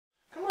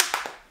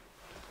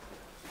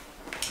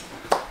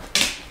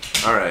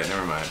Alright,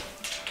 never mind.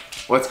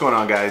 What's going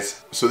on,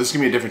 guys? So this is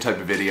gonna be a different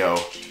type of video.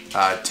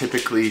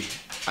 Typically,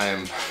 I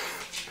am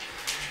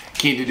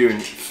keen to doing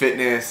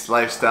fitness,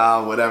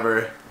 lifestyle,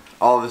 whatever.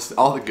 All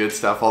the good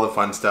stuff, all the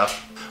fun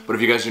stuff. But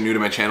if you guys are new to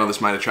my channel,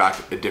 this might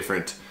attract a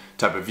different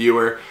type of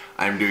viewer.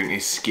 I'm doing a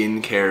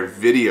skincare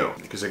video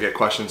because I get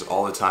questions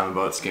all the time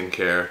about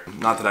skincare.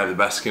 Not that I have the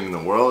best skin in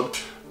the world,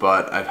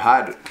 but I've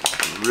had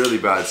really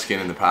bad skin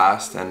in the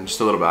past. And just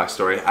a little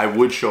backstory, I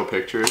would show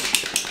pictures,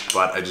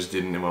 but I just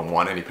didn't even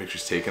want any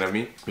pictures taken of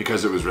me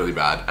because it was really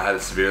bad. I had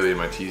it severely in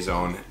my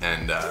T-zone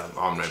and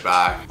on my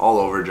back, all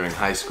over during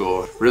high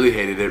school. Really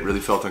hated it, really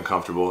felt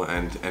uncomfortable,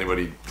 and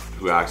anybody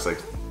who acts like,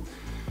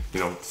 you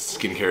know,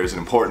 skincare isn't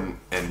important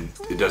and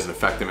it doesn't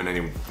affect them in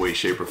any way,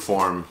 shape, or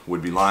form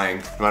would be lying.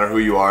 No matter who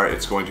you are,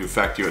 it's going to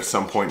affect you at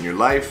some point in your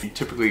life. You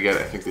typically get,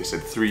 I think they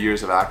said 3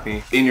 years of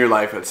acne in your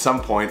life at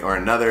some point or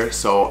another.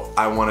 So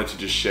I wanted to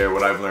just share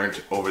what I've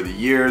learned over the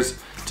years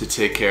to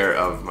take care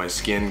of my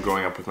skin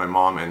growing up with my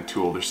mom and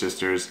 2 older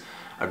sisters.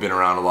 I've been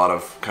around a lot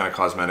of kind of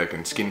cosmetic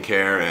and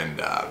skincare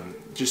and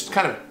just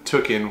kind of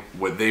took in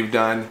what they've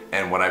done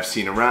and what I've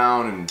seen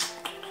around, and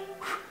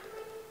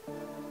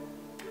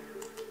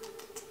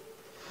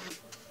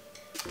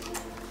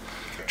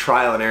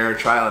trial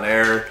and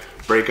error,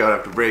 breakout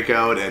after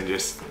breakout, and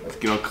just,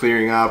 you know,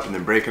 clearing up and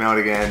then breaking out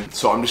again.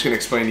 So I'm just gonna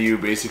explain to you,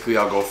 basically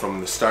I'll go from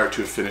the start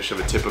to a finish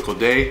of a typical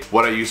day,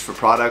 what I use for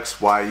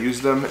products, why I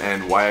use them,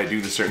 and why I do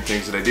the certain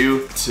things that I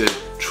do to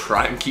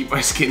try and keep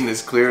my skin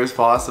as clear as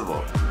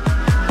possible.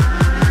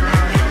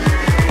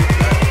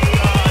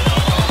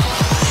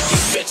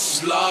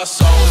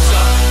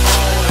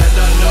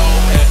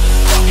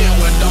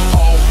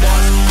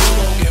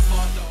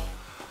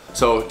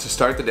 So to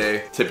start the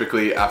day,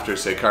 typically after,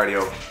 say,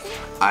 cardio,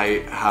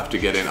 I have to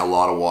get in a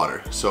lot of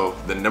water. So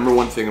the number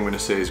one thing I'm gonna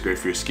say is great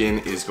for your skin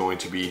is going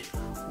to be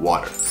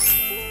water.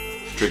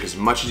 Drink as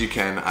much as you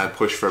can. I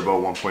push for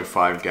about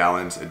 1.5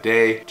 gallons a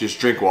day. Just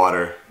drink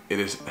water. It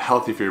is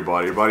healthy for your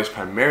body. Your body's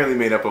primarily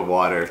made up of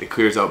water. It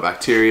clears out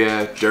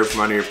bacteria, dirt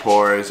from under your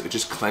pores. It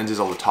just cleanses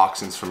all the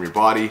toxins from your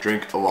body.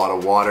 Drink a lot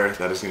of water.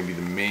 That is gonna be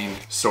the main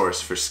source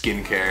for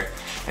skincare,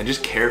 and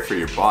just care for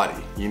your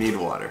body. You need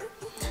water.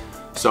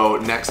 So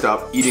next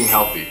up, eating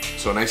healthy.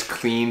 So a nice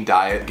clean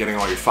diet, getting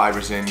all your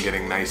fibers in,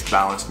 getting nice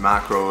balanced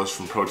macros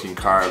from protein,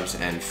 carbs,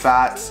 and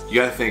fats.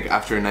 You gotta think,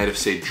 after a night of,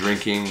 say,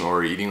 drinking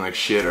or eating like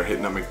shit or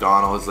hitting up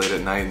McDonald's late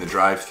at night in the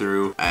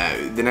drive-thru,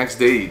 the next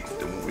day,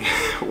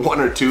 1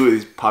 or 2 of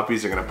these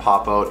puppies are gonna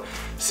pop out,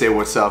 say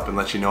what's up, and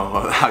let you know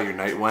how your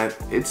night went.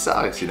 It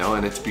sucks, you know,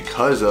 and it's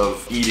because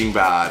of eating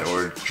bad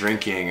or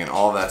drinking and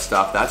all that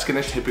stuff. That's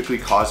gonna typically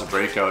cause a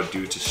breakout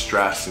due to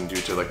stress and due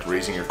to like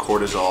raising your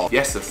cortisol.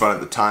 Yes, they're fun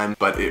at the time,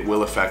 but it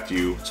will affect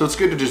you. So it's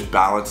good to just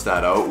balance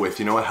that out with,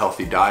 you know, a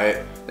healthy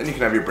diet. Then you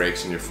can have your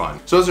breaks and you're fun.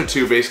 So those are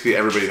 2, basically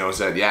everybody knows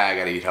that. Yeah, I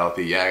gotta eat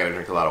healthy. Yeah, I gotta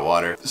drink a lot of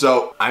water.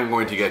 So I'm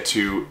going to get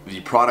to the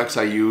products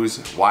I use,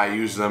 why I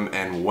use them,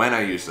 and when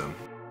I use them.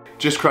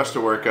 Just crushed a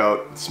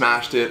workout,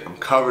 smashed it, I'm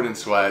covered in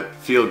sweat,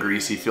 feel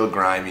greasy, feel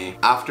grimy.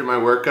 After my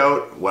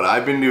workout, what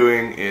I've been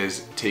doing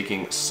is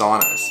taking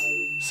saunas.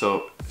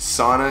 So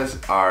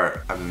saunas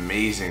are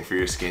amazing for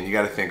your skin. You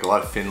gotta think, a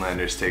lot of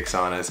Finlanders take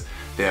saunas.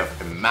 They have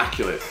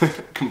immaculate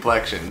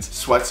complexions.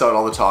 Sweats out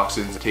all the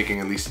toxins.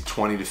 Taking at least a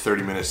 20 to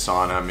 30 minute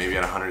sauna, maybe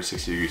at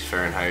 160 degrees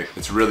Fahrenheit.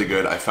 It's really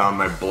good. I found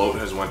my bloat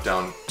has went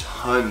down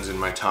tons in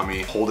my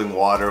tummy. Holding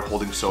water,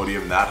 holding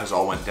sodium, that has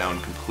all went down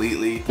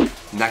completely.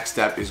 Next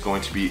step is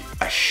going to be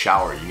a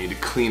shower. You need to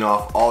clean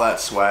off all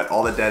that sweat,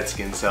 all the dead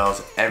skin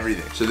cells,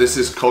 everything. So this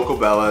is Coco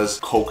Bella's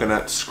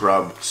Coconut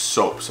Scrub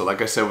Soap. So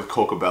like I said with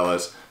Coco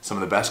Bella's, some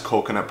of the best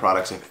coconut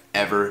products I've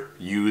ever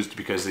used,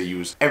 because they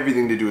use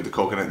everything to do with the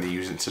coconut and they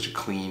use it in such a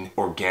clean,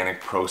 organic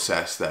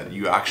process that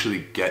you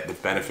actually get the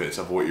benefits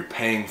of what you're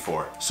paying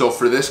for. So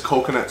for this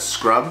coconut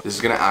scrub, this is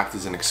gonna act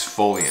as an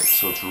exfoliant.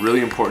 So it's really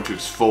important to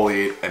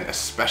exfoliate, and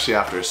especially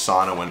after a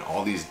sauna when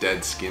all these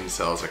dead skin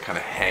cells are kind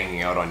of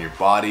hanging out on your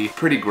body.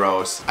 Pretty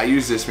gross. I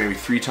use this maybe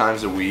 3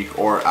 times a week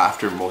or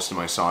after most of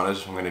my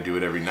saunas. I'm gonna do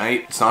it every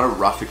night. It's not a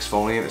rough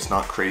exfoliant, it's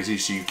not crazy,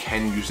 so you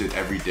can use it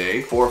every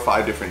day. 4 or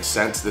 5 different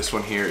scents. This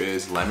one here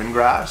is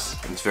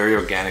lemongrass, and it's very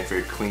organic,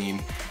 very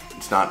clean.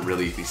 It's not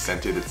really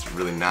scented, it's a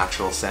really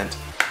natural scent.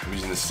 I'm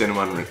using the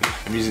cinnamon,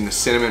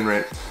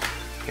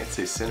 can't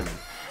say cinnamon.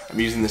 I'm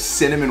using the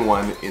cinnamon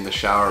one in the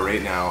shower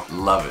right now.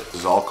 Love it.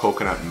 This is all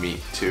coconut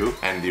meat too,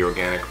 and the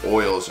organic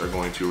oils are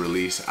going to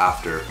release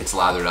after it's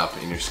lathered up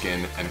in your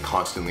skin and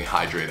constantly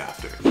hydrate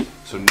after.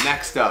 So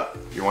next up,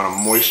 you want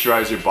to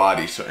moisturize your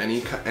body. So any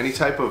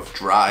type of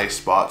dry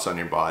spots on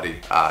your body.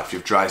 If you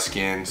have dry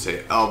skin,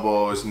 say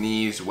elbows,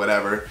 knees,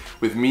 whatever.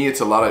 With me,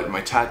 it's a lot of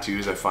my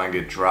tattoos I find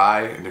get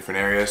dry in different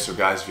areas. So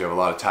guys, if you have a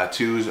lot of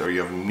tattoos, or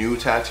you have new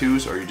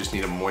tattoos, or you just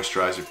need a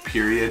moisturizer,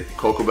 period,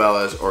 Coco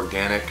Bella's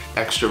organic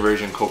extra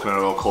virgin coconut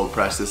oil cold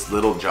press. This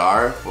little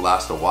jar will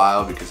last a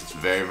while because it's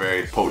very,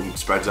 very potent,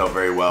 spreads out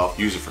very well.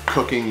 Use it for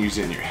cooking, use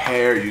it in your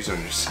hair, use it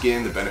on your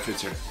skin. The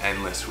benefits are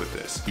endless with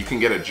this. You can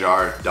get a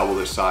jar double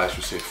regular size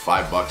for say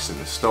 $5 in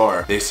the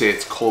store, they say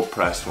it's cold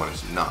pressed when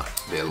it's not.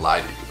 They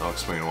lied to you. I'll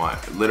explain why.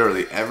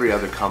 Literally every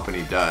other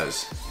company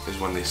does is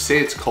when they say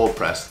it's cold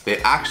pressed, they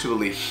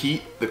actually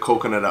heat the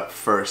coconut up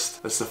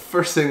first. That's the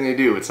first thing they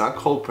do. It's not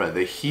cold pressed.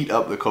 They heat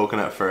up the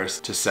coconut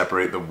first to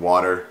separate the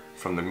water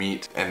from the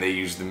meat, and they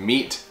use the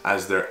meat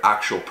as their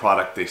actual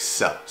product they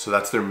sell. So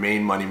that's their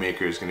main money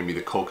maker, is gonna be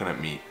the coconut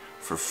meat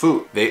for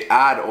food. They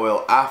add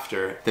oil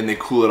after, then they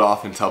cool it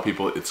off and tell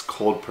people it's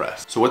cold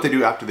pressed. So what they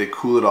do after they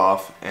cool it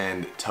off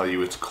and tell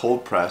you it's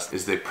cold pressed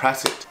is they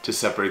press it to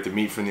separate the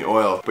meat from the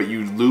oil, but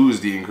you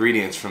lose the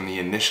ingredients from the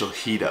initial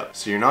heat up.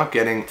 So you're not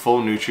getting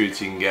full nutrients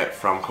you can get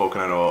from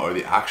coconut oil or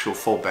the actual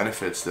full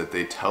benefits that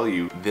they tell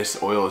you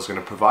this oil is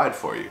gonna provide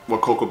for you.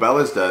 What Coco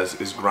Bellas does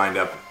is grind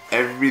up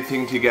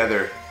everything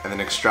together and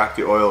then extract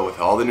the oil with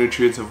all the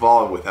nutrients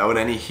involved without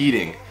any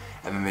heating.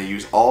 And then they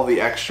use all the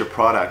extra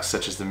products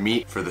such as the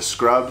meat for the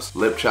scrubs,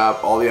 lip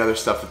chap, all the other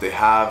stuff that they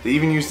have. They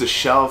even use the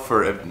shell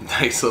for a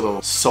nice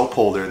little soap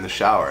holder in the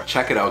shower.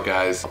 Check it out,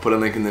 guys. I'll put a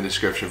link in the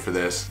description for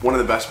this. One of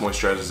the best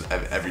moisturizers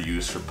I've ever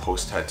used for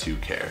post-tattoo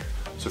care.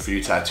 So for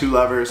you tattoo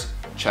lovers,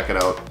 check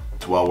it out.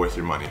 It's well worth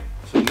your money.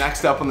 So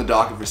next up on the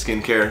docket for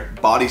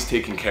skincare, body's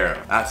taken care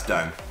of. That's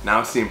done. Now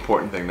it's the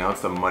important thing. Now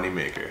it's the money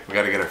maker. We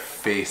gotta get our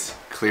face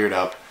cleared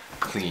up,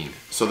 clean.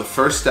 So the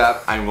first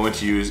step I'm going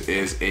to use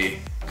is a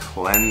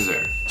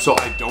cleanser. So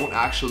I don't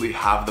actually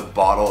have the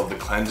bottle of the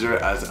cleanser,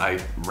 as I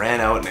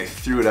ran out and I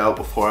threw it out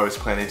before I was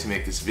planning to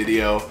make this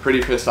video.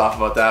 Pretty pissed off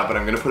about that, but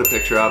I'm gonna put a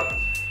picture up.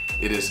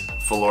 It is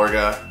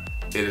Filorga.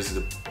 It is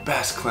the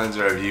best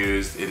cleanser I've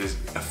used. It is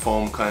a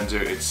foam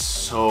cleanser. It's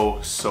so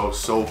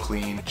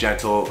clean,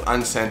 gentle,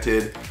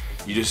 unscented.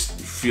 You just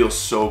feel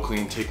so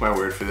clean. Take my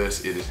word for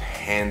this. It is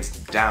hands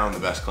down the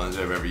best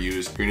cleanser I've ever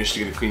used. You're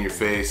initially gonna clean your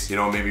face, you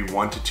know, maybe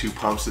 1 to 2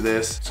 pumps of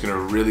this. It's gonna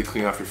really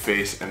clean off your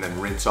face and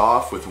then rinse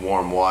off with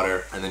warm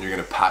water, and then you're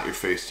gonna pat your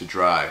face to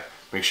dry.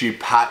 Make sure you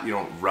pat, you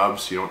don't rub,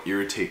 so you don't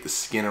irritate the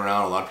skin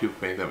around. A lot of people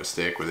make that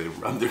mistake where they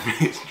rub their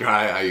face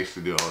dry. I used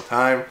to do it all the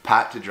time.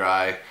 Pat to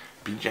dry.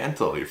 Be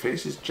gentle. Your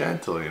face is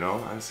gentle, you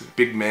know? I was a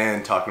big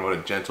man talking about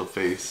a gentle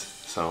face.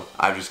 So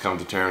I've just come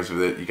to terms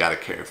with it. You gotta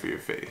care for your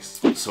face.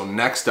 So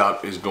next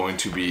up is going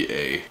to be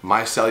a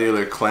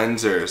micellar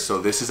cleanser.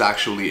 So this is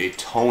actually a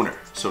toner.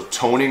 So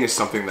toning is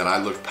something that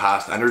I looked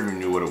past. I never even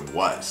knew what it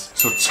was.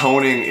 So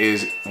toning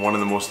is one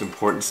of the most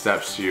important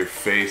steps to your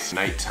face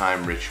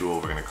nighttime ritual,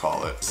 we're gonna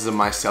call it. This is a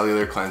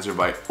micellar cleanser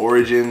by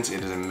Origins.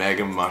 It is a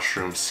Mega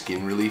Mushroom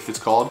Skin Relief, it's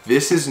called.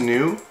 This is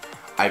new.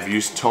 I've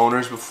used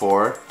toners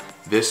before.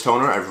 This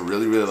toner I've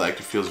really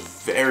liked. It feels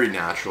very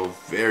natural,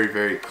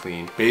 very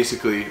clean.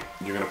 Basically,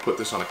 you're gonna put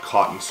this on a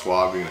cotton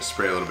swab, you're gonna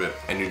spray a little bit,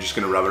 and you're just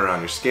gonna rub it around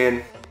your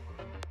skin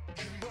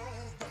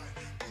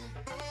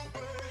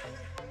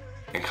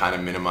and kind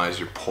of minimize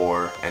your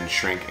pore and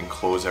shrink and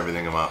close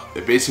everything up.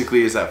 It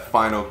basically is that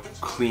final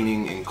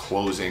cleaning and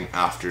closing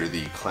after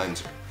the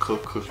cleanser.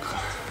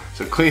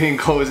 So cleaning,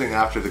 closing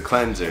after the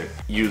cleanser,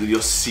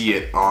 you'll see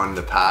it on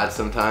the pad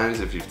sometimes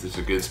if there's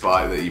a good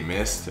spot that you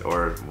missed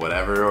or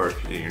whatever, or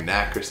if in your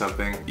neck or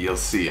something, you'll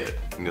see it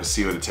and you'll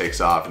see what it takes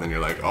off, and then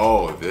you're like,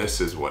 oh,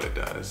 this is what it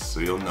does. So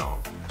you'll know.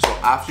 So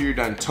after you're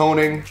done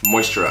toning,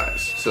 moisturize.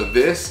 So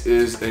this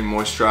is a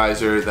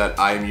moisturizer that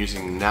I'm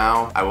using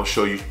now. I will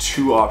show you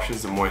 2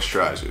 options of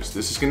moisturizers.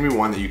 This is gonna be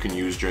one that you can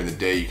use during the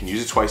day. You can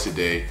use it twice a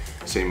day,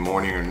 say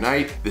morning or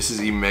night. This is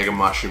the Mega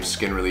Mushroom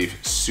Skin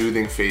Relief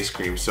Soothing Face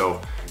Cream.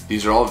 So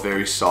these are all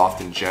very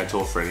soft and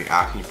gentle for any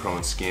acne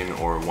prone skin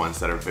or ones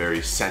that are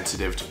very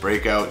sensitive to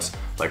breakouts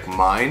like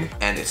mine.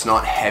 And it's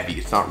not heavy,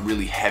 it's not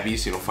really heavy,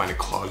 so you don't find it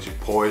clogs your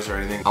pores or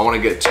anything. I wanna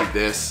get to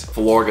this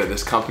Filorga.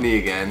 This company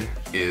again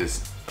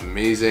is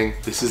amazing.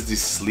 This is the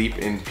Sleep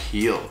In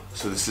Peel.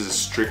 So this is a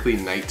strictly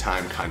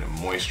nighttime kind of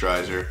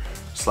moisturizer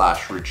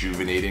slash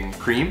rejuvenating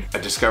cream. I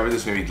discovered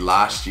this maybe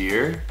last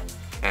year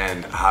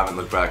and I haven't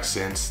looked back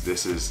since.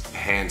 This is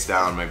hands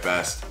down my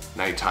best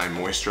nighttime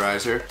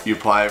moisturizer. You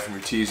apply it from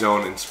your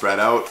T-zone and spread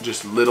out.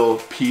 Just little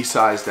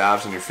pea-sized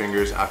dabs on your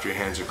fingers after your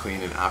hands are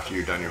clean and after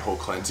you're done your whole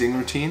cleansing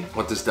routine.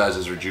 What this does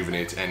is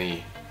rejuvenates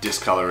any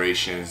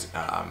discolorations,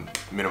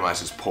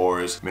 minimizes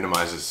pores,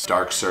 minimizes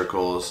dark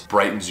circles,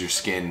 brightens your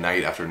skin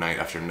night after night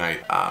after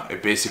night.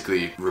 It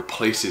basically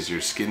replaces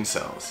your skin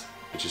cells.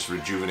 It just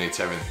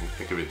rejuvenates everything.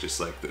 Think of it just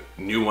like the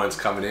new one's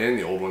coming in,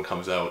 the old one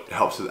comes out. It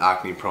helps with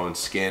acne prone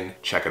skin.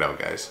 Check it out,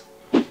 guys.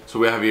 So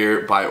we have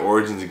here by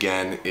Origins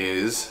again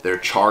is their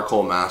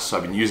charcoal mask. So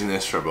I've been using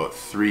this for about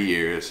 3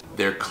 years.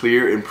 Their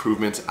Clear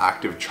Improvements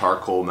Active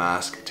Charcoal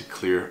Mask to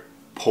clear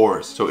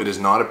pores. So it is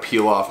not a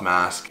peel off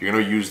mask. You're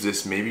gonna use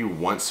this maybe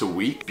once a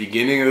week.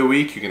 Beginning of the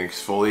week, you can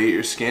exfoliate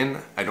your skin.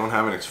 I don't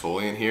have an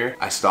exfoliant here.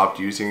 I stopped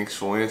using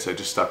exfoliants. I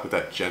just stuck with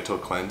that gentle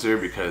cleanser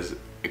because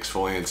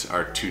exfoliants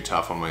are too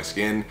tough on my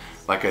skin.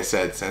 Like I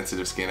said,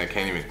 sensitive skin, I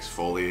can't even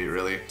exfoliate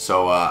really.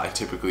 So I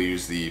typically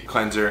use the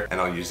cleanser and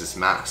I'll use this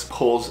mask.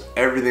 Pulls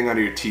everything out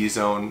of your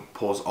T-zone,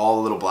 pulls all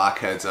the little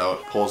blackheads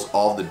out, pulls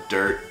all the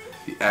dirt,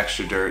 the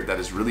extra dirt that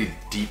is really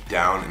deep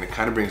down, and it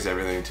kind of brings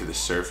everything to the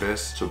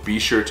surface. So be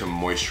sure to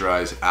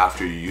moisturize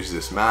after you use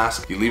this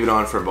mask. You leave it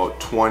on for about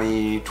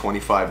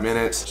 20-25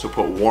 minutes. So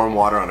put warm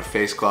water on a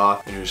face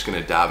cloth and you're just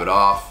gonna dab it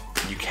off.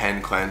 You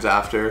can cleanse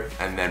after,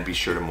 and then be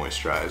sure to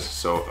moisturize.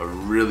 So a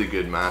really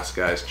good mask,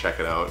 guys, check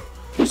it out.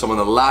 So on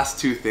the last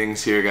two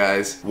things here,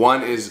 guys,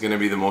 one is gonna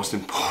be the most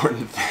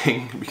important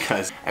thing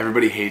because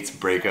everybody hates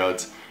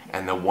breakouts,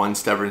 and the one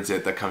stubborn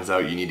zit that comes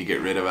out you need to get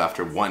rid of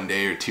after 1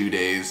 day or 2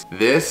 days.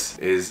 This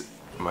is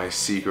my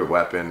secret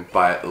weapon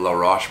by La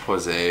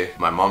Roche-Posay.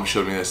 My mom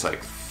showed me this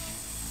like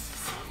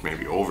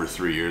maybe over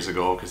 3 years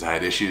ago because I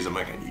had issues. I'm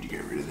like, I need to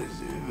get rid of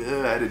this.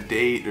 I had a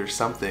date or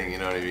something, you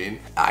know what I mean?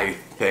 I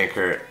thank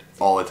her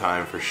all the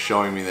time for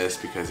showing me this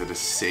because it has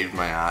saved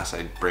my ass.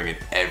 I bring it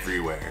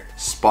everywhere.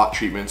 Spot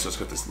treatment, so it's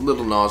got this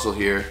little nozzle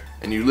here,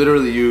 and you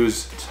literally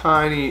use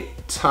tiny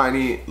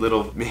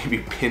little, maybe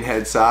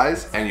pinhead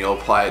size, and you'll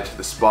apply it to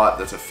the spot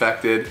that's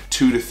affected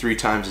 2 to 3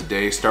 times a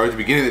day. Start at the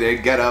beginning of the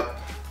day, get up,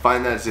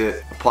 find that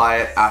zit, apply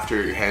it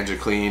after your hands are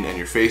clean and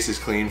your face is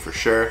clean for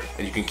sure.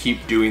 And you can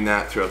keep doing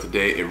that throughout the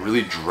day. It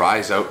really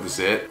dries out the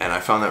zit, and I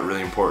found that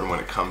really important when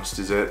it comes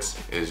to zits,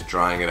 is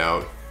drying it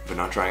out, but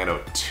not drying it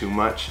out too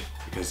much,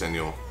 because then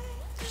you'll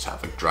just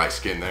have like dry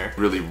skin there.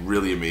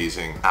 Really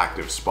amazing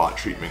active spot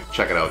treatment.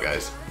 Check it out,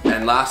 guys.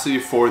 And lastly,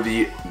 for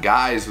the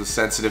guys with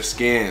sensitive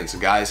skin, so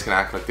guys can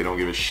act like they don't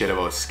give a shit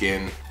about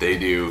skin. They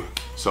do.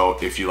 So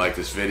if you like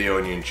this video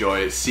and you enjoy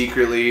it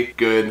secretly,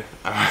 good.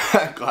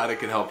 I'm glad I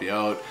can help you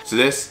out. So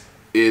this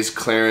is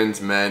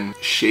Clarins Men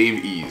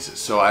Shave Ease.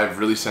 So I have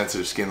really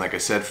sensitive skin, like I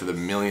said, for the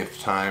millionth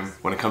time.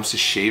 When it comes to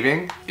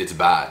shaving, it's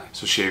bad.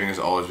 So shaving has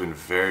always been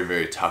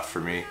very tough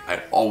for me.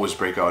 I'd always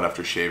break out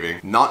after shaving.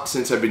 Not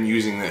since I've been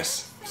using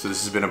this. So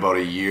this has been about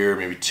a year,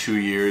 maybe 2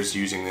 years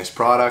using this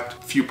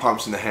product. A few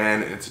pumps in the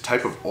hand, and it's a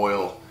type of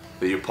oil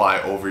that you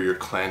apply over your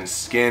cleansed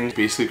skin.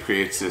 Basically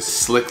creates this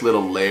slick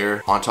little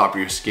layer on top of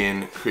your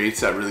skin,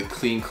 creates that really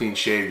clean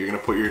shave. You're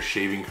gonna put your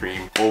shaving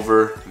cream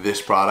over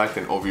this product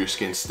and over your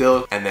skin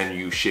still, and then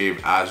you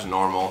shave as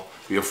normal.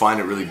 You'll find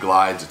it really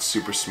glides, it's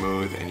super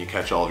smooth, and you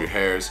catch all of your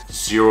hairs.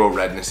 Zero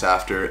redness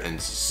after,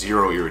 and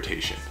zero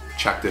irritation.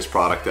 Check this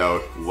product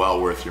out,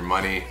 well worth your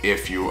money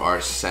if you are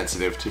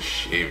sensitive to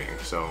shaving.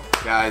 So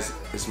guys,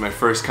 this is my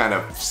first kind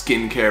of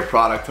skincare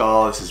product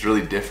haul. This is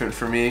really different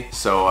for me.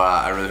 So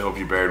I really hope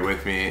you bared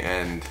with me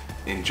and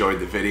enjoyed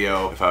the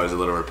video. If I was a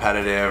little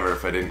repetitive, or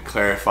if I didn't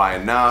clarify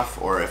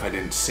enough, or if I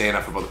didn't say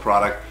enough about the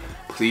product,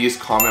 please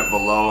comment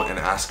below and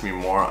ask me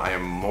more. I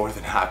am more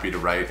than happy to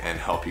write and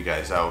help you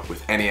guys out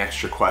with any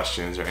extra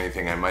questions or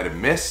anything I might have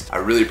missed. I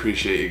really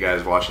appreciate you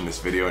guys watching this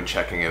video and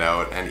checking it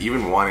out, and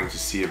even wanting to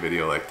see a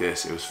video like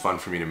this. It was fun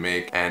for me to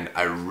make, and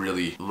I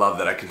really love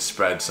that I can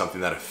spread something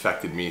that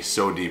affected me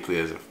so deeply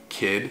as a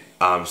kid,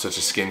 such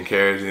as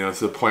skincare, you know,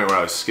 to the point where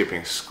I was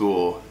skipping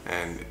school,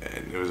 and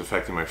it was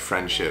affecting my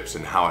friendships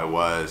and how I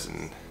was,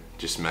 and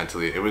just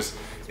mentally.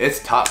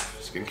 It's tough.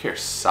 Skincare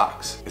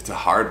sucks. It's a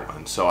hard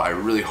one. So I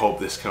really hope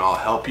this can all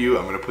help you.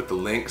 I'm gonna put the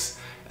links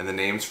and the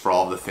names for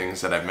all the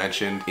things that I've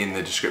mentioned in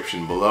the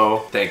description below.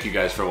 Thank you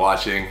guys for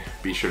watching.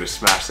 Be sure to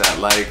smash that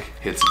like,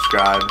 hit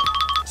subscribe.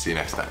 See you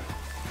next time.